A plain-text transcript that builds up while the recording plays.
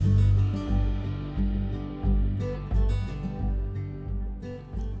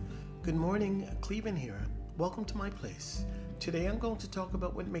Good morning, Cleveland here. Welcome to my place. Today I'm going to talk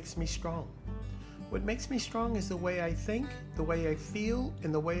about what makes me strong. What makes me strong is the way I think, the way I feel,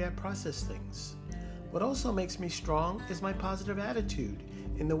 and the way I process things. What also makes me strong is my positive attitude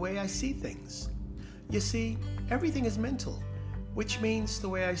and the way I see things. You see, everything is mental, which means the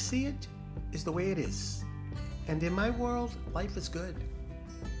way I see it is the way it is. And in my world, life is good.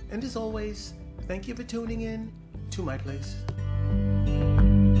 And as always, thank you for tuning in to my place.